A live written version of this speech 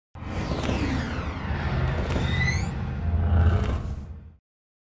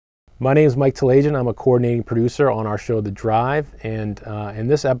My name is Mike Talajian. I'm a coordinating producer on our show, The Drive. And in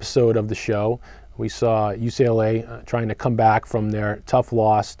this episode of the show, we saw UCLA trying to come back from their tough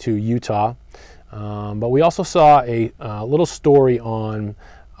loss to Utah. But we also saw a little story on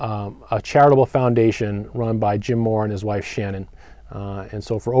a charitable foundation run by Jim Mora and his wife Shannon. And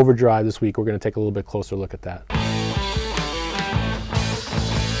so for Overdrive this week, we're going to take a little bit closer look at that.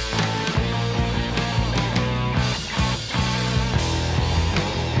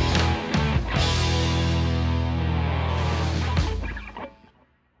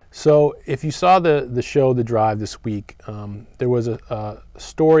 So if you saw the show, The Drive, this week, there was a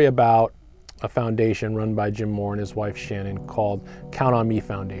story about a foundation run by Jim Mora and his wife Shannon called Count on Me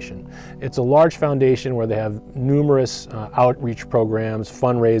Foundation. It's a large foundation where they have numerous outreach programs,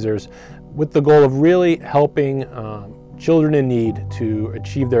 fundraisers, with the goal of really helping children in need to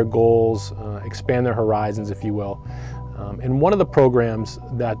achieve their goals, expand their horizons, if you will. And one of the programs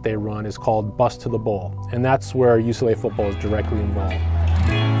that they run is called Bus to the Bowl, and that's where UCLA football is directly involved.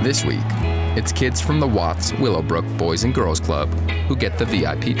 This week, it's kids from the Watts Willowbrook Boys and Girls Club who get the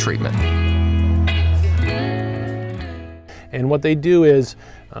VIP treatment. And what they do is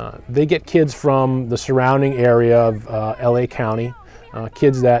they get kids from the surrounding area of LA County,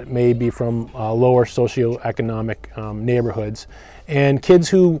 kids that may be from lower socioeconomic neighborhoods, and kids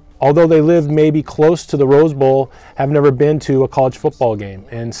who, although they live maybe close to the Rose Bowl, have never been to a college football game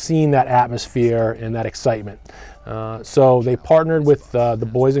and seen that atmosphere and that excitement. So they partnered with the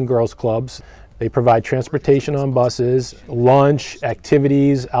Boys and Girls Clubs. They provide transportation on buses, lunch,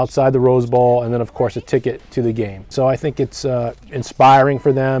 activities outside the Rose Bowl, and then of course a ticket to the game. So I think it's inspiring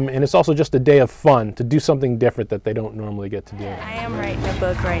for them, and it's also just a day of fun to do something different that they don't normally get to do. I am writing a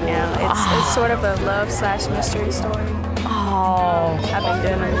book right now. It's sort of a love/mystery story. Oh, I've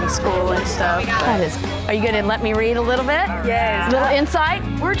been doing it in school and stuff. Are you going to let me read a little bit? Yes. A little insight?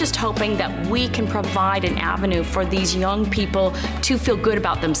 We're just hoping that we can provide an avenue for these young people to feel good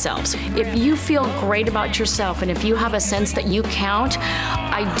about themselves. If you feel great about yourself and if you have a sense that you count,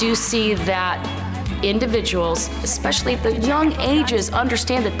 I do see that individuals, especially at the young ages,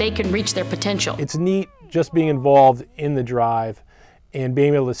 understand that they can reach their potential. It's neat just being involved in the Drive and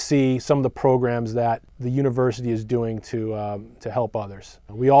being able to see some of the programs that the university is doing to help others.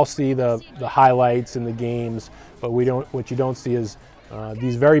 We all see the highlights and the games, but what you don't see is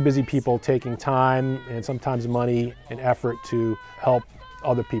these very busy people taking time and sometimes money and effort to help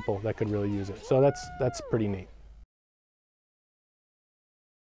other people that could really use it. So that's pretty neat.